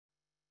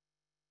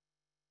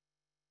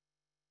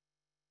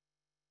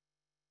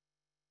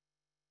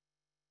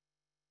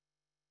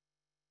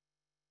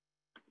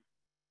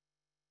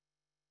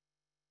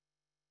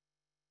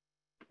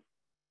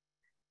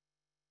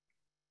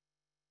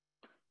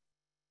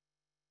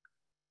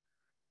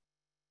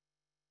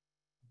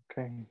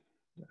Okay.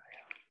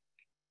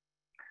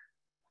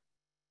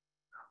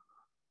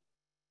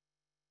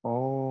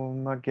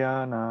 Om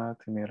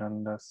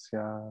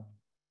Ajnana-timirandasya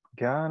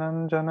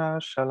Gyananjana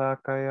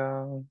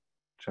Shalakaya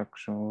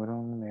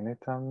Chakshurum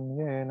Militam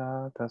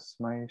Yena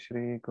Tasmai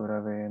Shri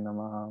Gurave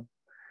Namaha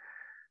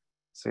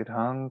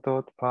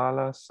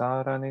Siddhantotpala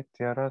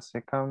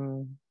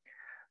Saranityarasikam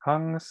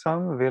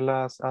Hangsam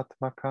Vilas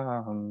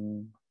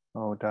Atmakam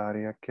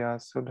Audaryakya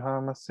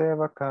Sudhama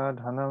Sevaka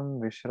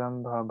Dhanam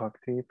Vishrambha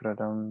Bhakti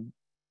Pradam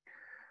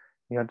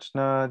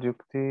Yajna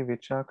Jukti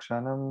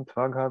Vichakshanam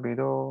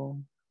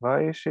Tvaghabido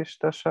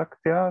Vaishishta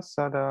Shaktya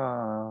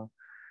Sada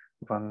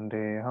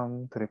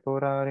Vandeham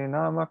Tripurari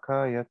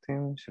Namaka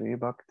Yatim Shri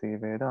Bhakti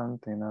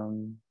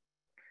Vedantinam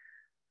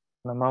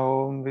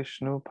Namo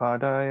Vishnu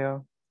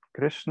Padaya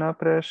Krishna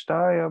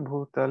Preshtaya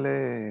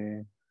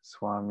Bhutale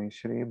Swami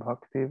Shri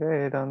Bhakti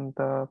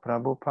Vedanta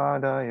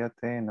Prabhupada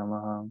Te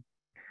Namaha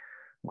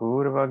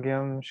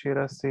Gurvagyam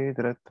Shirasi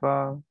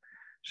Dritva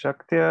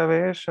Shaktya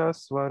Vesha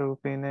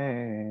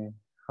Swarupine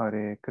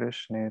Hare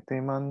Krishna Ti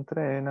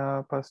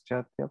Mantrena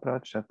Paschatya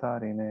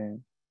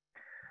Prachatarine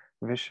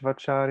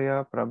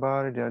Vishvacharya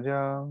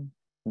Prabharjaja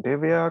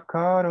Divya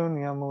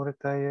Karunya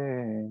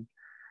Murtaye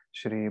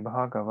Shri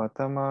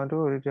Bhagavatam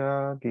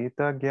Adurja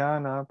Gita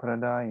Jnana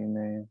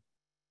Pradayine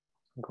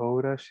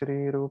Gaura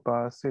Shri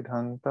Rupa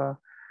Siddhanta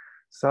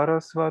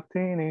Saraswati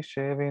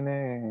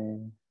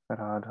Nishevine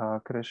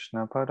Radha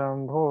Krishna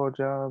Padam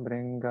Bhoja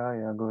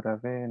Bringaya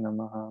Gurave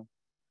Namaha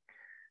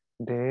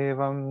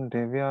Devam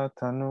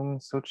Divyatanum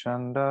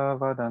Suchanda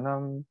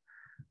Vadanam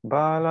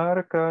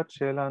Balarka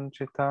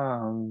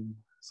Chelanchitam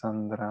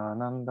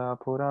Sandrananda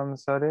Puram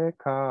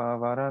Sareka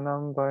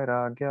Varanam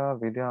Vairagya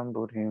Vidyam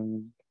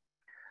Buddhim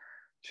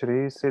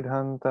Shri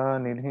Siddhanta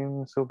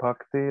Nidhim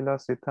Subhakti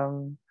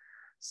Lasitam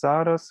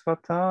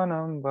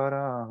Sarasvatanam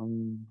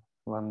Varam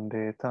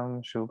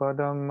Vandetam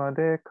Shubhadam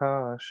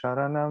Madeka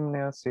Sharanam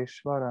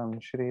Nyasishwaram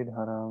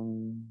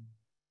Shridharam.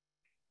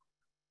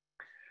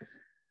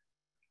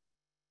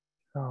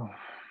 Oh.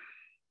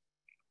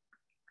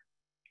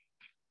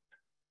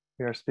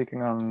 We are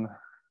speaking on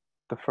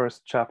the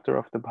first chapter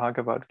of the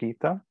Bhagavad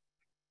Gita.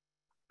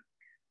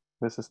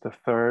 This is the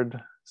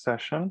third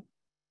session.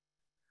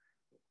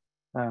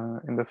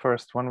 In the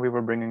first one, we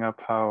were bringing up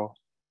how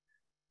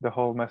the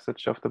whole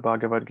message of the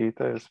Bhagavad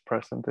Gita is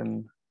present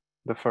in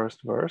the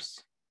first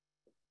verse.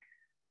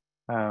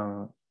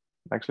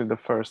 Actually, the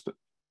first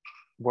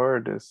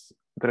word is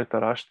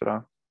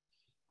Dhritarashtra,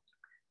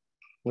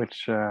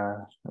 which,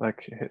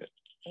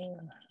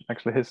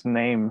 actually his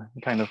name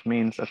kind of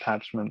means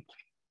attachment.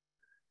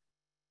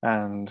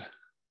 And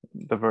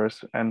the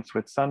verse ends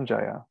with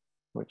Sanjaya,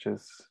 which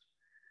is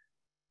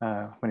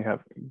when you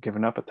have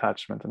given up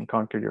attachment and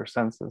conquered your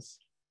senses.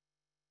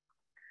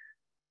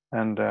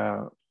 And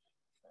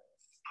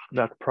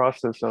that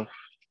process of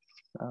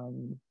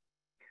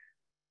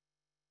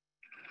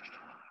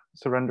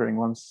surrendering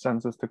one's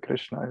senses to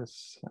Krishna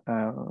is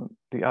the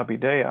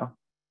Abhideya.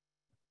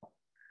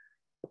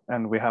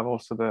 And we have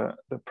also the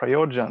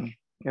prayojan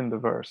in the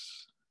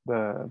verse,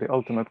 the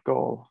ultimate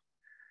goal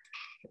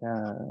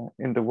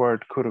in the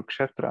word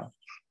Kurukshetra.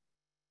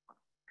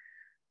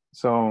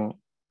 So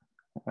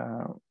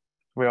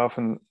we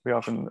often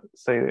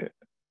say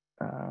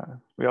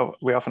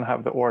we often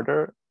have the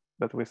order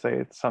that we say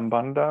it's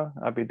Sambandha,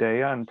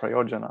 Abhideya, and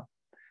Prayojana.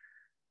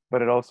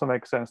 But it also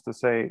makes sense to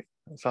say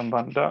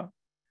Sambandha,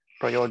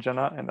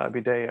 Prayojana, and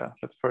Abhideya.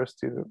 But first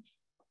to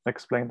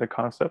explain the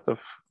concept of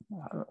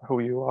who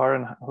you are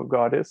and who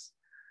God is,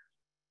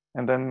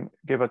 and then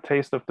give a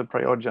taste of the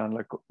Prayojana,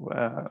 like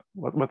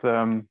what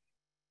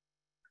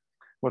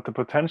the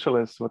potential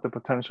is, what the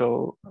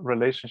potential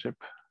relationship,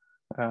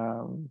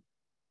 the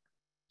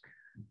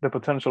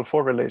potential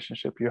for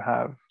relationship you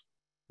have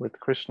with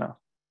Krishna.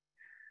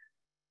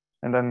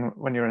 And then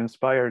when you're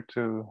inspired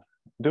to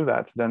do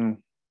that,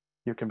 then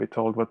you can be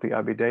told what the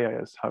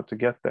Abhideya is, how to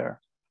get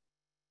there.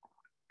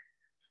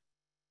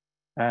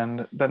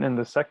 And then in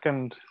the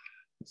second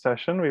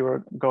session, we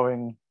were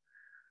going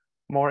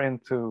more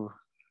into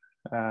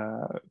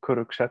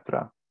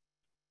Kurukshetra,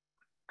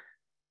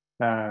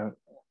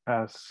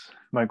 as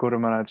my Guru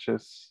Maharaj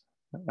is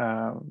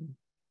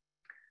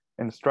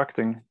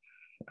instructing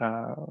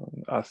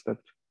us that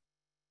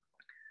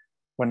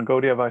when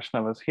Gaudiya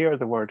Vaishnavas hear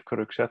the word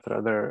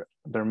Kurukshetra,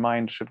 their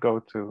mind should go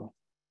to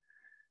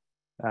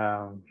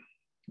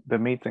the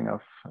meeting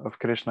of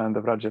Krishna and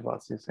the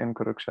Vrajavasis in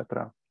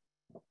Kurukshetra.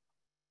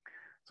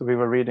 So we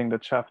were reading the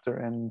chapter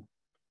in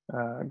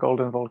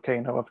Golden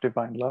Volcano of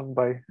Divine Love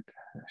by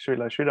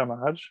Srila Sridhar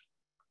Maharaj.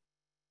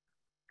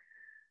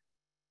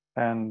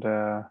 And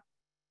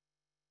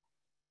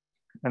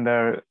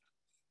there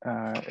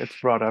it's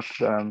brought up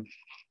the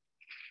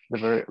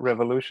very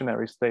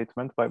revolutionary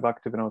statement by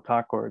Bhaktivinoda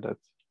Thakur that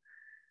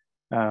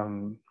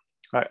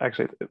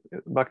actually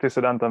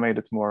Bhaktisiddhanta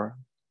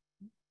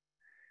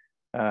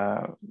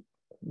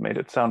made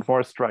it sound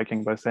more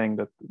striking by saying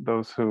that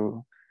those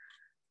who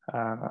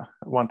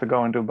want to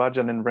go and do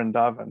bhajan in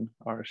Vrindavan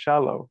are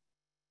shallow,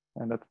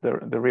 and that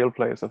the real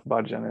place of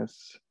bhajan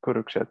is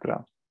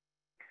Kurukshetra.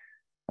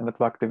 and that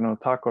Bhaktivinoda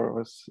Thakur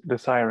was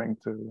desiring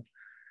to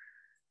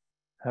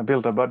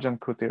build a bhajan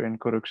kutir in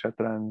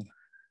Kurukshetra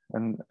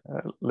and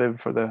live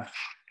for the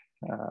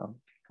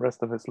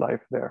rest of his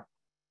life there.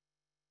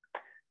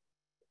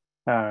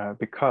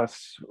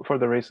 Because for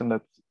the reason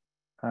that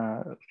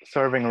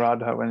serving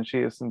Radha when she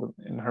is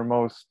in her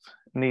most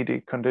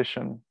needy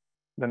condition,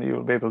 then you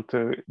will be able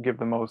to give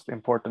the most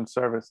important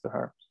service to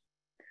her.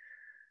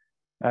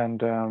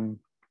 And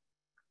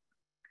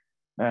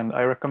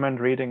I recommend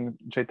reading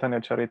Chaitanya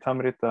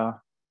Charitamrita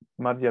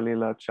Madhya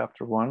Lila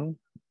chapter 1,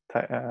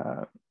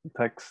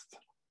 text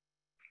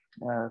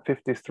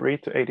 53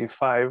 to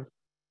 85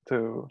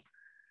 to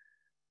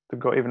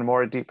go even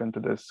more deep into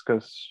this,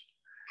 because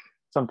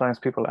sometimes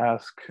people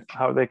ask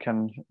how they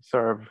can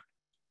serve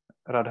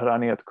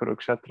Radharani at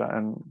Kurukshetra,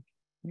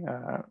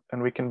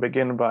 and we can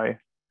begin by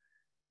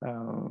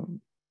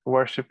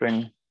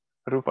worshipping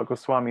Rupa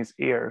Goswami's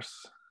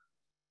ears.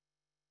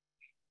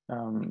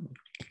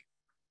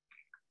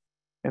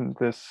 In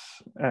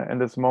this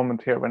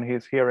moment here, when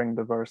he's hearing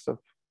the verse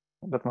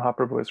that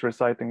Mahaprabhu is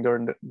reciting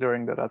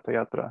during the Ratha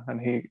Yatra,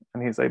 and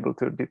he's able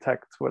to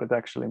detect what it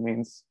actually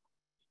means.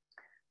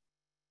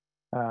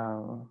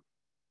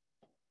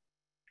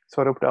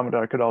 Swarup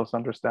Damodar could also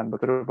understand,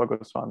 but Rupa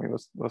Goswami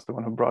was the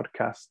one who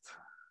broadcast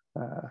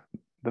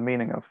the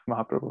meaning of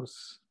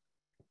Mahaprabhu's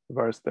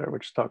verse there,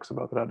 which talks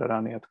about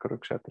Radharani at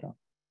Kurukshetra.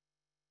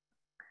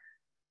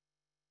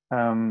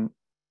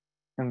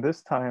 In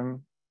this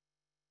time,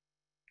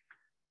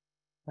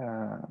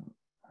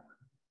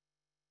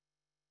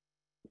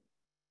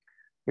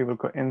 we will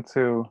go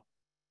into,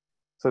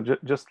 so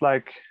just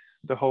like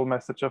the whole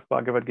message of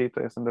Bhagavad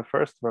Gita is in the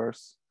first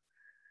verse,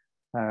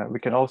 we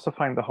can also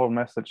find the whole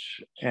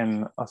message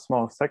in a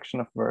small section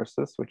of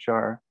verses, which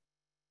are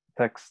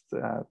text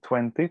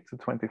 20 to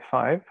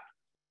 25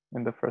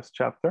 in the first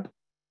chapter.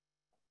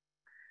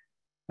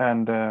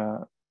 And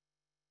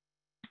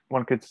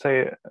one could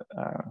say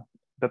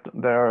that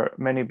there are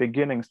many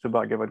beginnings to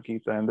Bhagavad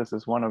Gita, and this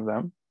is one of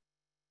them,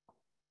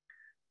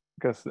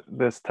 because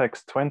this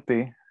text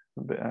 20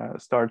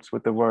 starts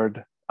with the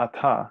word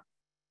atha,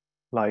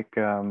 like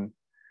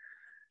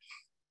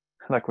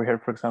we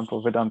heard, for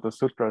example, Vedanta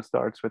Sutra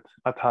starts with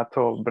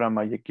Athato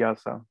Brahma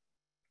Jigyasa.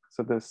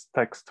 So this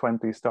text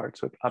 20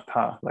 starts with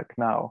Atha, like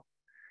now.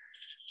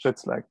 So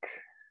it's like,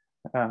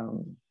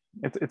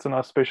 it's an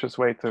auspicious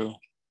way to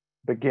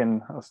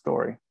begin a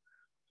story.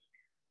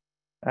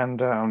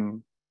 And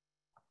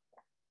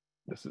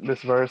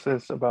this verse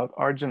is about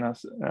Arjuna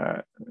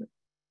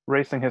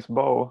raising his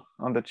bow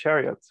on the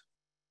chariot.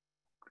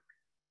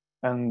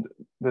 And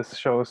this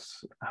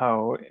shows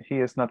how he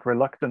is not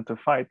reluctant to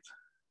fight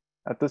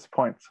at this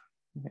point.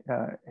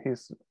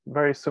 He's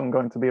very soon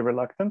going to be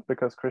reluctant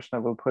because Krishna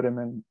will put him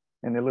in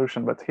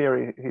illusion, but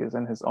here he is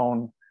in his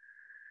own,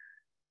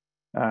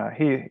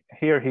 here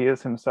he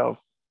is himself,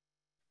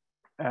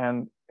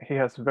 and he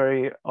has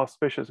very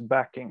auspicious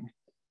backing.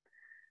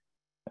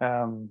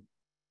 For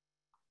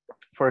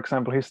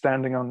example, he's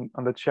standing on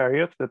the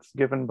chariot that's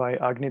given by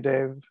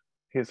Agnidev.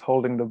 He's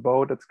holding the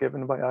bow that's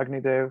given by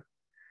Agnidev.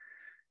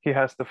 He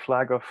has the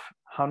flag of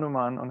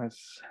Hanuman on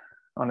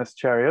his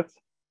chariot.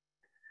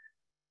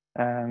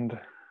 And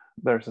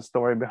there's a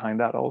story behind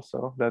that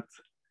also, that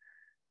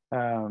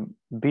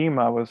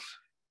Bhima was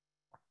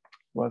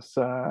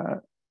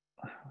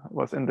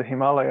in the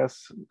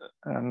Himalayas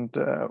and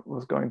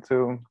was going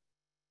to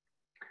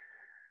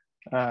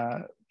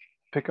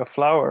pick a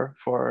flower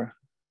for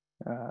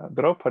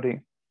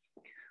Draupadi,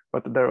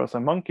 but there was a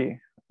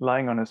monkey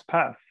lying on his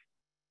path.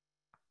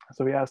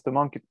 So he asked the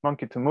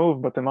monkey to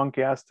move, but the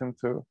monkey asked him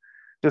to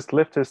just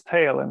lift his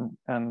tail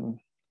and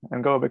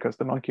go, because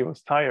the monkey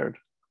was tired.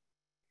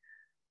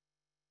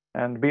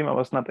 And Bhima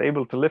was not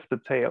able to lift the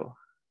tail.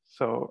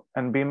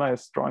 And Bhima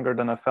is stronger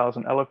than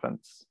 1,000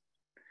 elephants.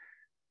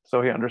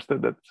 So he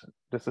understood that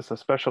this is a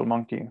special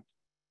monkey,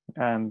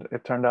 and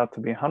it turned out to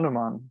be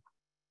Hanuman.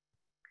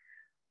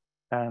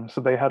 And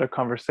so they had a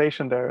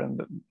conversation there,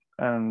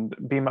 and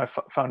Bhima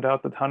found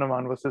out that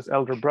Hanuman was his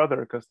elder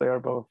brother, because they are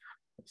both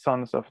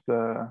sons of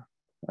the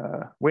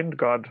wind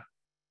god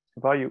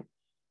Vayu.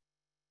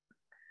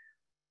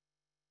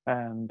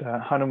 And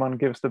Hanuman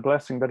gives the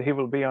blessing that he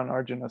will be on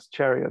Arjuna's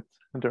chariot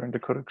during the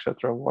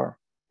Kurukshetra war,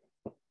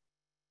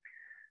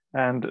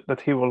 and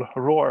that he will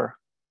roar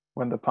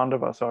when the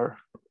Pandavas are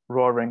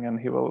roaring, and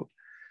he will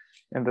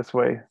in this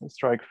way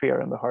strike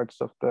fear in the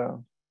hearts of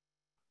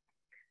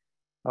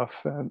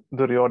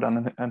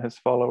Duryodhana and his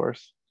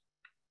followers.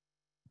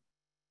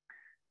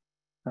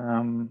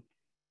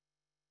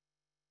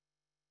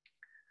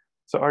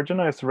 So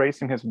Arjuna is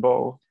raising his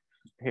bow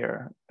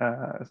here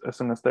as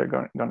soon as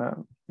they're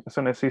as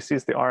soon as he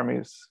sees the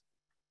armies.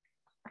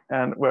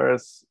 And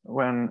whereas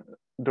when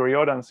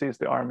Duryodhana sees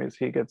the armies,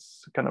 he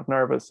gets kind of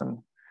nervous and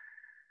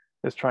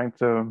is trying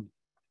to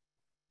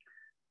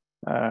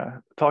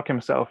talk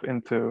himself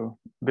into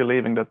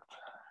believing that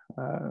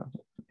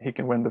he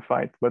can win the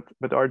fight.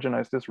 But Arjuna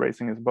is just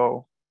raising his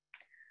bow.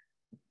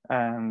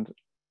 And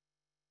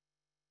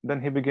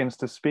then he begins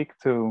to speak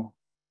to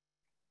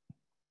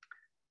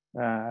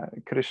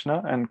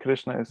Krishna, and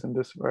Krishna is in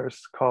this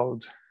verse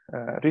called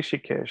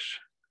Rishikesh.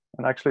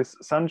 And actually,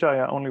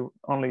 Sanjaya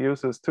only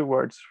uses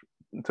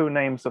two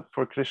names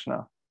for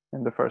Krishna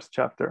in the first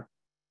chapter.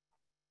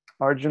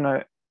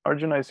 Arjuna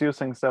is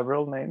using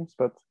several names,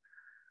 but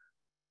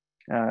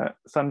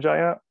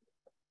Sanjaya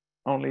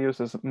only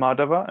uses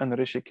Madhava and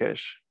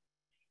Rishikesh.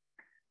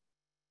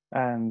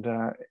 And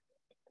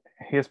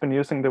he has been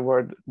using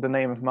the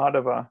name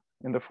Madhava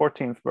in the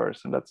 14th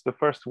verse, and that's the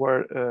first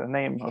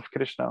name of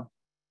Krishna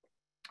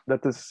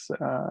that is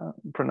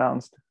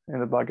pronounced in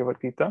the Bhagavad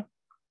Gita.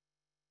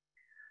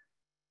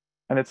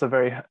 And it's a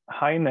very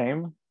high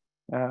name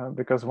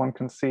because one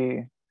can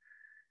see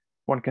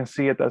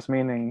it as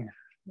meaning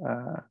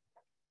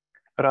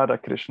Radha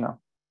Krishna.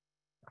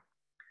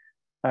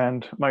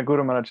 And my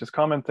Guru Maharaj is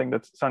commenting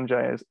that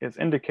Sanjaya is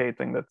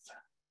indicating that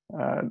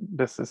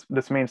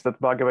this means that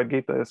Bhagavad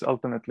Gita is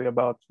ultimately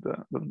about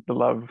the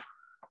love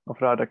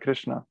of Radha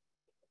Krishna.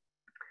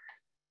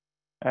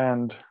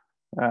 And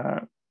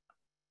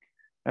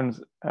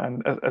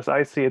as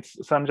I see it,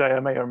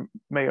 Sanjaya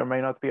may or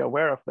may not be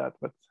aware of that,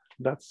 but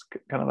that's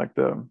kind of like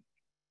the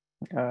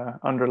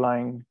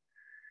underlying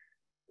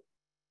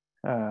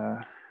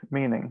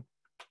meaning,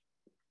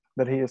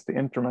 that he is the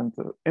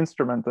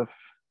instrument of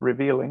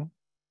revealing.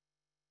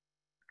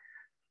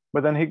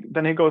 But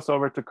then he goes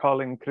over to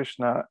calling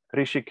Krishna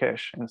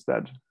Rishikesh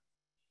instead,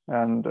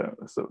 and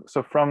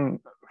so from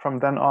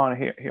then on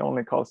he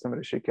only calls him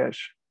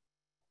Rishikesh.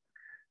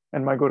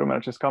 And my Guru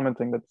Maharaj is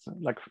commenting that,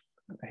 like,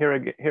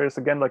 here is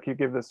again, like, you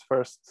give this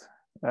first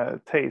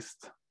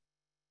taste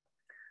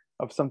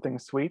of something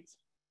sweet,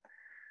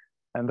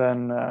 and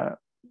then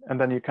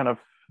you kind of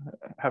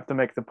have to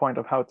make the point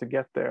of how to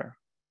get there.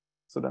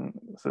 So then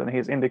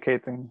he's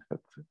indicating that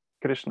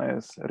Krishna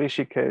is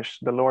Rishikesh,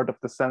 the Lord of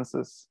the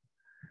senses.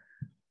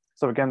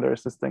 So again, there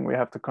is this thing, we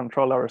have to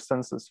control our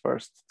senses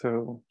first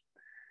to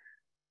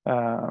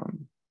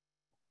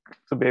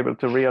be able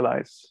to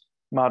realize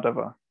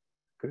Madhava,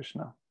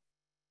 Krishna.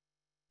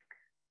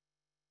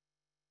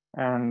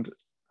 And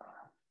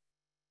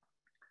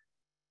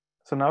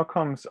so now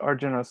comes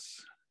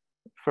Arjuna's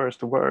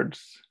first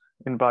words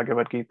in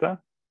Bhagavad Gita,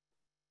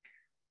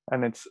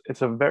 and it's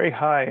a very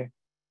high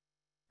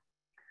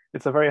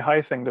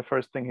thing, the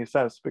first thing he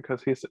says,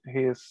 because he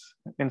is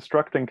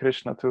instructing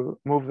Krishna to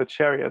move the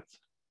chariot,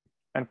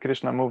 and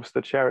Krishna moves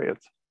the chariot.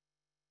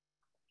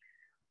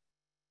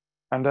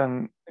 And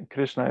then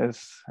Krishna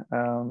is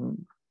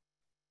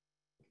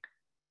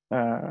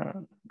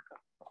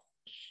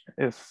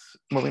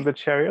moving the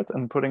chariot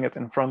and putting it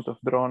in front of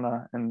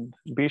Drona and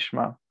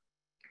Bhishma.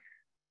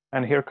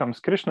 And here comes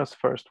Krishna's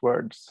first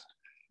words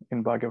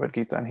in Bhagavad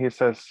Gita, and he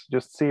says,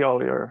 just see all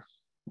the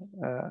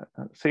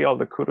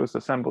Kurus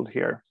assembled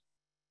here.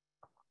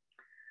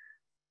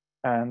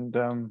 And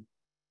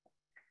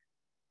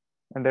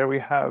there we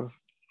have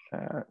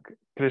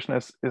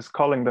Krishna is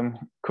calling them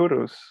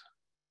Kurus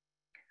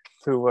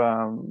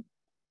to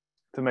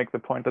make the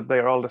point that they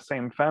are all the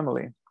same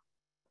family.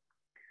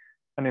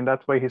 And in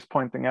that way, he's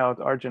pointing out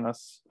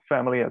Arjuna's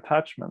family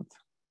attachment.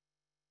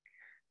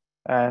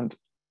 And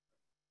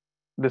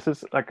this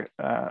is like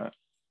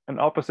an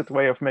opposite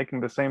way of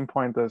making the same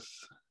point as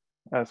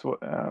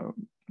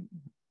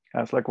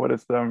like what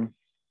is the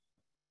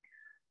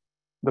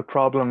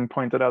problem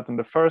pointed out in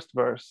the first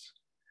verse,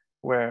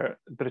 where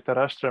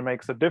Dhritarashtra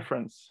makes a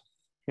difference.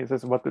 He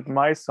says, what did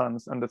my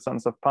sons and the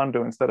sons of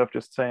Pandu, instead of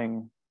just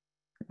saying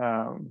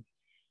the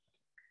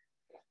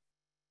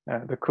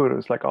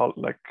Kurus,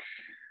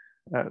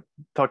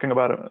 talking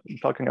about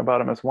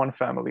them as one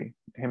family,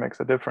 he makes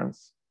a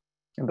difference.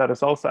 And that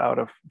is also out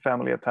of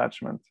family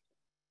attachment.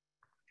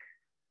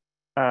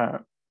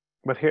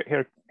 But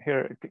here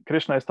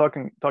Krishna is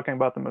talking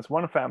about them as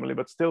one family,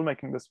 but still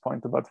making this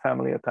point about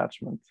family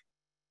attachment.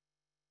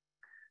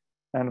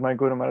 And my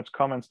Guru Maharaj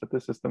comments that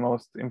this is the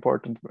most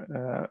important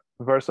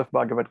verse of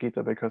Bhagavad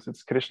Gita, because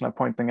it's Krishna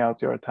pointing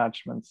out your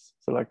attachments,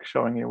 so like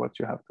showing you what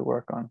you have to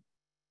work on.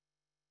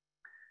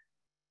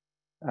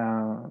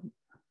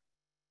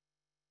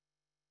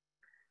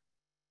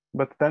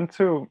 But then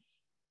to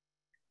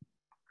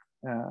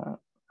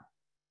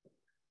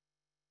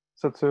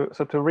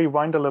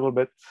rewind a little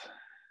bit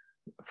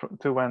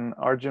to when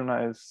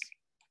Arjuna is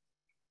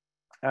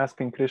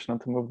asking Krishna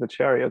to move the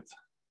chariot,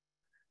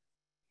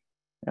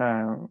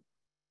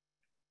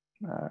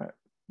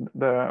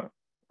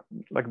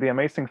 the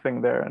amazing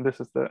thing there, and this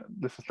is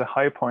the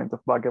high point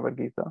of Bhagavad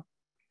Gita,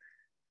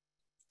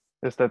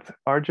 is that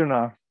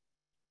Arjuna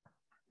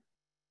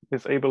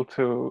is able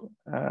to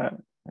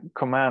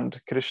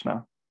command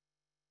Krishna.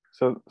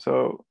 So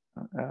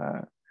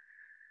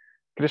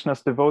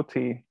Krishna's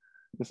devotee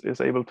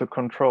is able to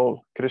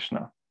control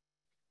Krishna.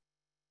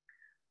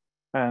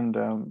 And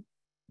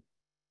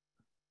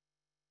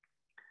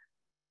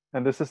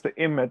this is the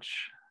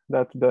image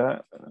that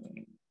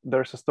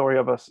there's a story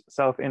of a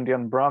South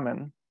Indian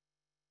Brahmin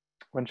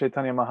when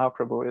Chaitanya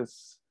Mahaprabhu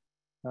is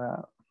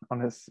on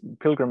his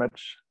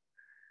pilgrimage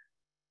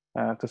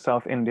to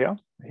South India.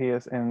 He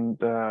is in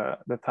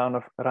the town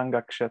of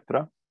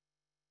Rangakshetra.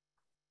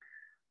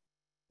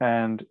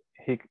 and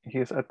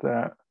he's at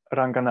the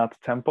Ranganath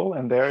temple,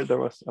 and there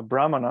was a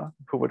Brahmana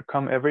who would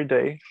come every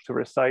day to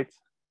recite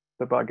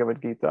the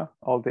Bhagavad Gita,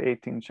 all the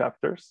 18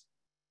 chapters,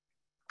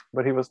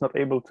 but he was not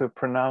able to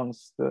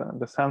pronounce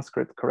the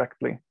Sanskrit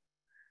correctly.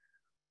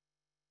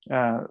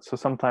 So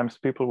sometimes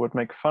people would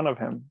make fun of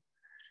him,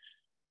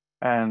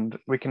 and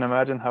we can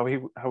imagine how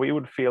he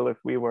would feel if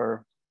we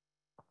were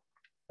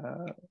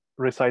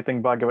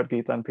reciting Bhagavad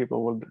Gita and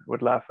people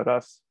would laugh at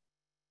us.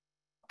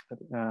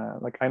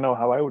 Like, I know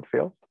how I would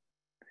feel.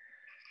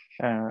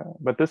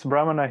 But this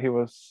Brahmana, he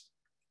was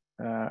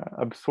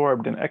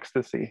absorbed in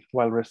ecstasy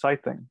while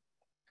reciting.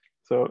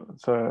 So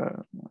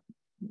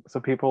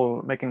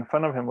people making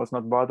fun of him was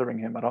not bothering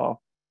him at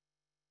all.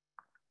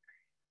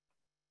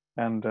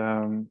 And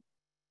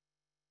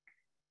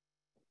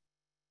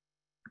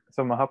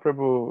so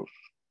Mahaprabhu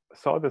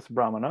saw this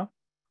Brahmana,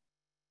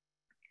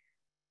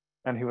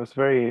 and he was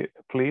very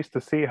pleased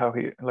to see how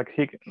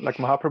like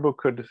Mahaprabhu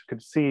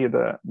could see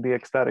the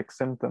ecstatic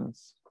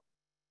symptoms.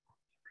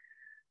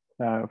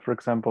 For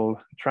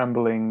example,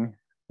 trembling,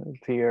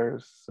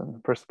 tears,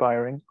 and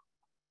perspiring.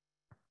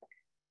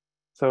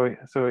 So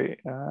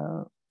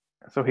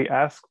he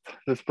asked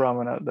this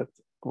Brahmana that,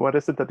 what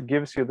is it that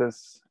gives you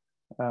this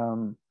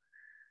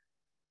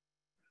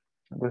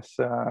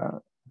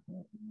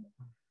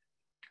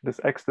this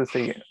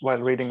ecstasy while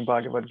reading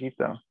Bhagavad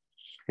Gita?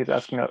 He's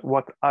asking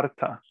what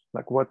artha,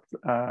 like what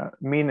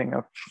meaning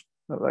of,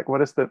 like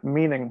what is the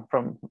meaning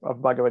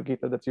of Bhagavad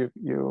Gita that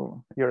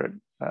you're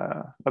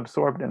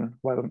absorbed in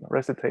while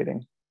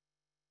recitating?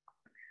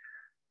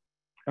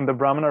 And the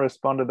Brahmana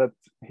responded that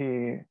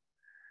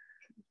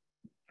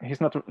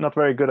he's not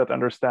very good at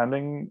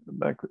understanding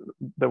like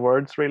the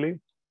words really.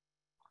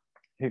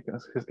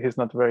 He's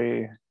not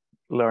very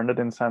learned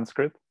in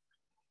Sanskrit,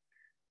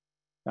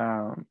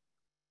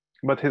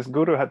 but his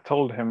guru had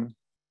told him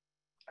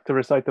to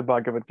recite the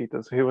Bhagavad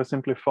Gita, so he was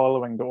simply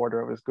following the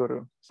order of his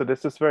guru. So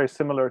this is very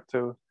similar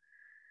to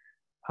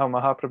how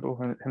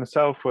Mahaprabhu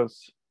himself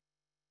was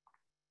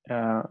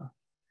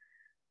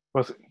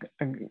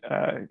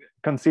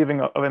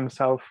conceiving of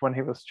himself when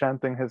he was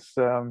chanting his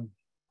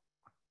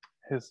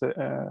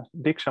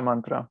Diksha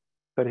mantra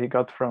that he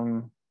got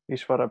from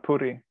Ishvara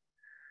Puri.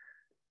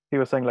 He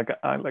was saying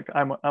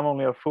I'm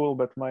only a fool,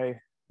 but my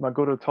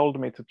guru told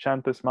me to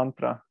chant this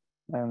mantra,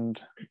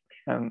 and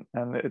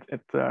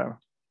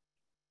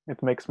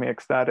it makes me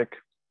ecstatic.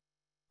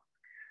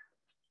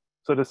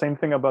 So the same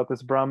thing about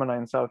this Brahmana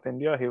in South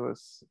India. He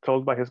was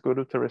told by his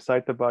guru to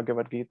recite the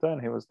Bhagavad Gita, and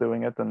he was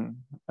doing it and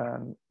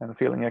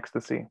feeling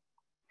ecstasy.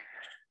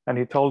 And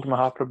he told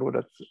Mahaprabhu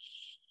that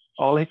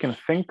all he can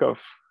think of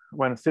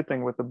when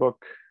sitting with the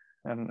book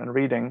and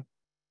reading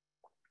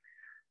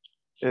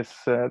is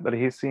that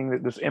he's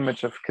seeing this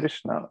image of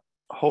Krishna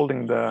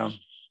holding the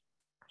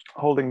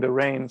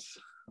reins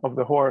of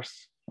the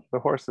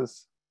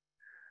horses,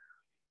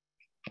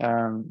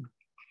 and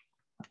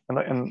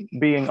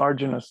being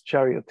Arjuna's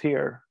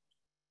charioteer,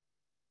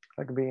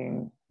 like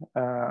being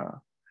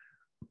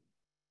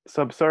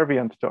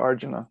subservient to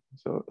Arjuna,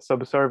 so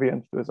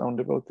subservient to his own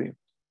devotee.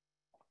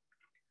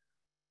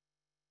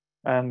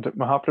 And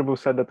Mahaprabhu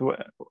said that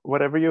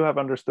whatever you have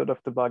understood of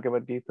the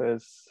Bhagavad Gita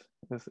is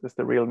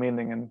the real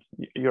meaning, and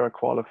you're a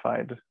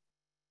qualified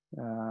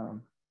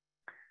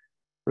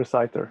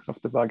reciter of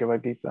the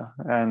Bhagavad Gita.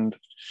 And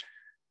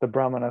the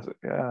Brahmanas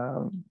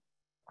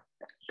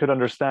could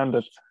understand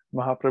that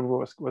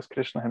Mahaprabhu was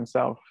Krishna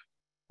himself,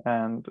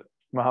 and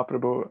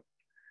Mahaprabhu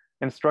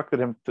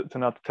instructed him to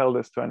not tell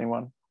this to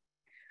anyone.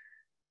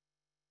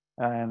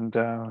 And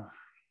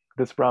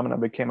this Brahmana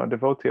became a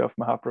devotee of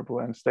Mahaprabhu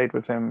and stayed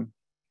with him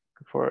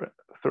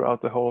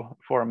throughout the whole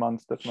 4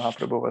 months that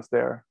Mahaprabhu was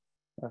there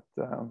at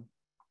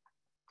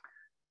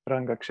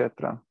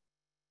Rangakshetra.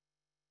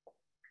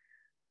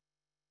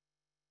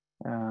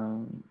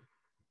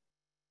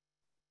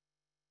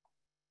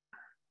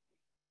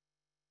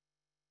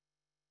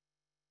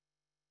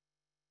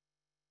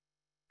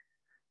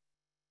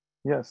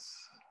 Yes.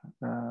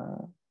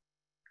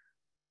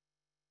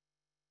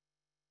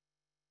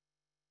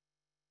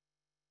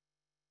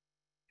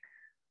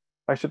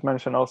 I should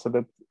mention also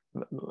that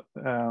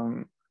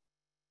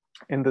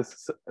in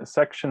this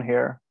section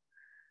here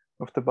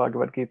of the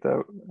Bhagavad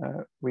Gita,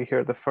 we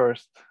hear the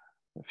first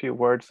few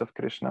words of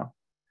Krishna.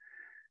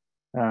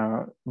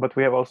 But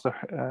we have also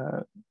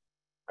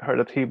heard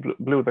that he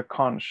blew the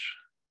conch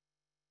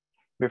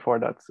before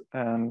that.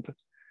 And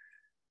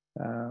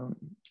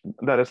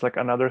that is like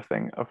another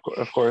thing, of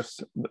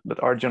course,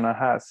 that Arjuna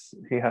has.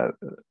 He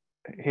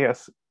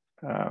has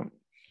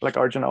like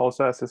Arjuna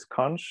also has his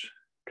conch.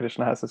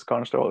 Krishna has his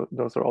conch.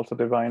 Those are also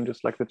divine,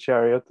 just like the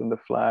chariot and the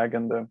flag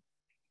and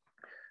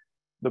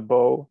the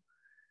bow.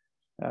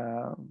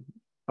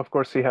 Of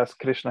course, he has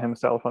Krishna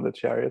himself on the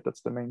chariot.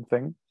 That's the main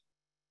thing.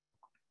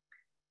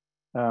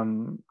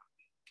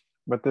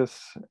 But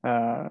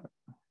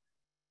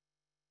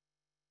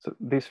so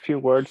these few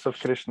words of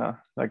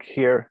Krishna, like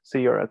here,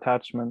 see your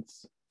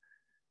attachments,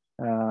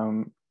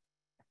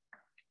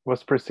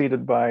 was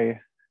preceded by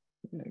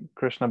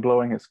Krishna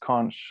blowing his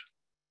conch.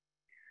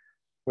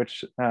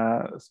 which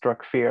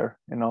struck fear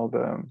in all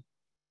the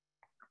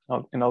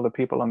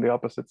people on the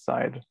opposite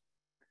side.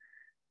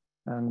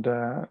 And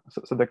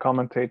so the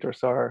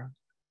commentators are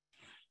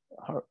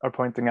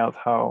pointing out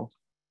how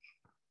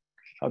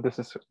this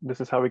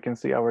is how we can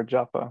see our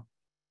japa,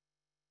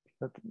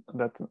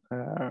 that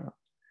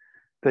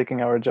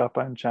taking our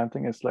japa and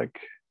chanting is like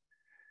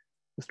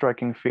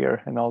striking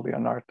fear in all the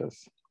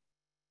anarthas.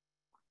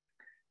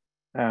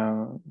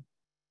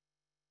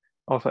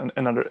 Also,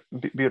 another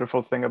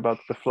beautiful thing about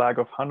the flag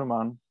of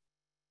Hanuman,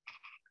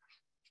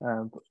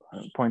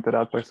 pointed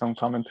out by some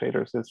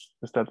commentators, is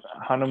that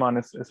Hanuman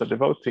is a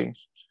devotee,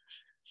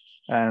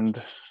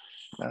 and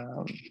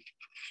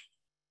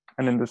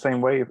in the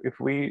same way, if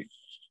we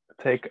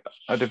take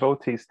a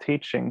devotee's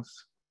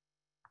teachings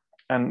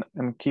and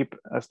keep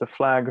as the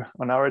flag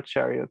on our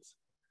chariots,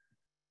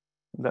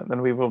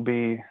 then we will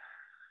be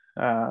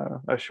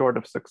assured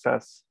of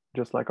success,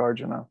 just like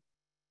Arjuna.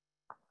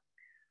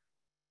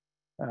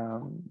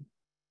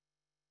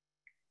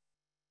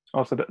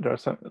 Also, there are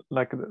some,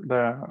 like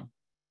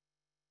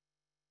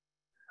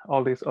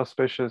all these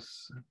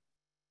auspicious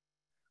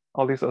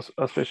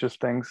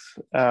things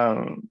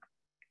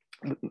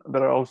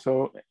that are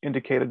also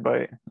indicated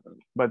by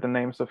the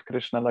names of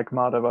Krishna, like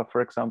Madhava,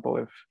 for example.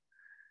 If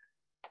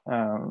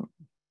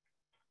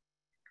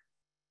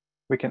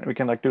we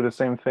can like do the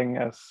same thing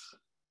as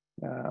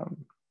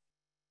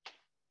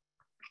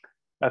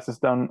is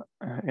done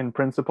in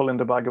principle in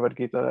the Bhagavad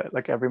Gita,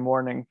 like every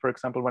morning, for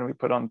example, when we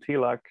put on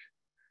tilak,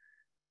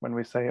 when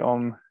we say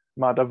Om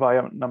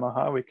Madhavaya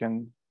Namaha, we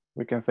can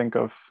think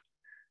of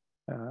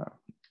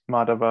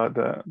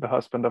Madhava, the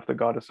husband of the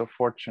goddess of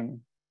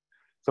fortune.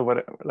 So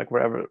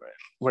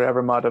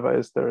wherever Madhava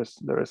is,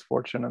 there is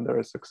fortune and there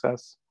is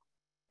success.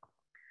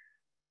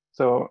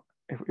 So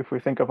if we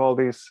think of all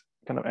these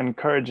kind of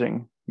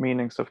encouraging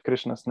meanings of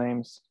Krishna's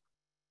names,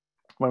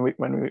 when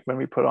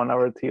we put on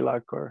our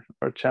tilak or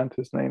chant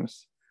his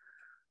names,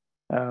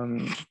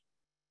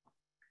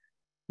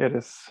 it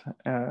is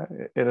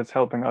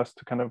helping us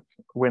to kind of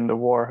win the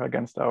war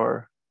against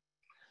our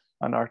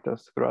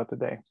anarthas throughout the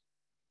day.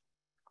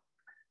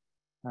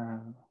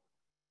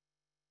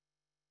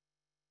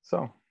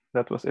 So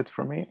that was it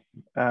for me.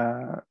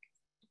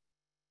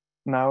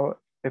 Now,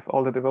 if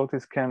all the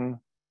devotees can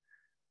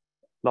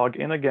log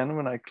in again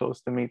when I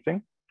close the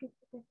meeting,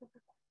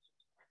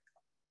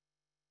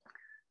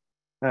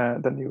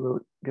 then you will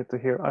get to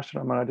hear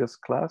Ashram Maharaj's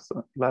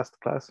last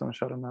class on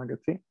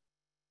Sharanagati.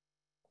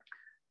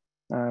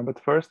 But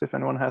first, if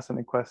anyone has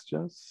any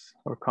questions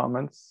or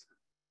comments,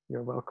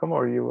 you're welcome,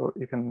 or you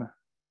can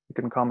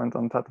comment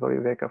on Tattva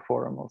Viveka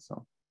forum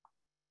also.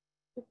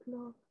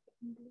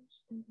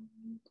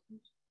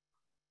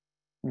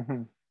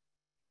 Mm-hmm.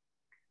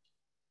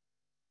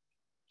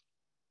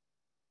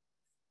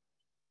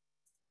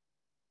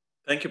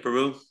 Thank you,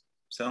 Prabhu.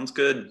 Sounds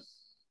good.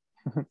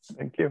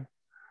 Thank you.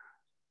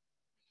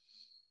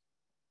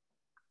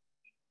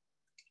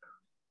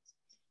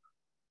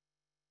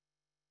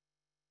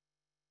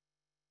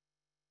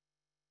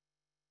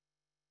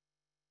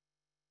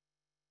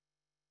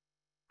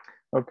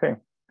 Okay,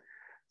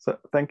 so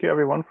thank you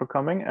everyone for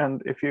coming.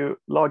 And if you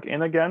log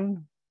in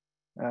again,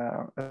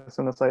 as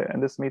soon as I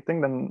end this meeting,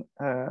 then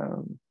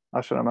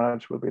Ashram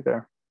Maharaj will be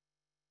there.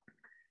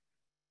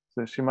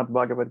 So Srimad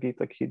Bhagavad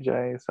Gita ki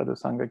jai, Sadhu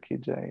Sangha ki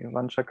jai,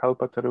 Vansha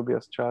Kalpa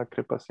Tarubhyascha,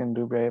 Kripa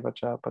Sindhubhya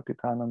Vacha,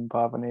 Patitanam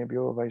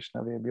Pavanebhyo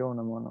Vaishnavebhyo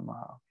Namo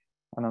Namaha.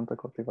 Ananta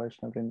Koti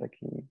Vaishnavrinda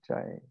ki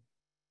jai.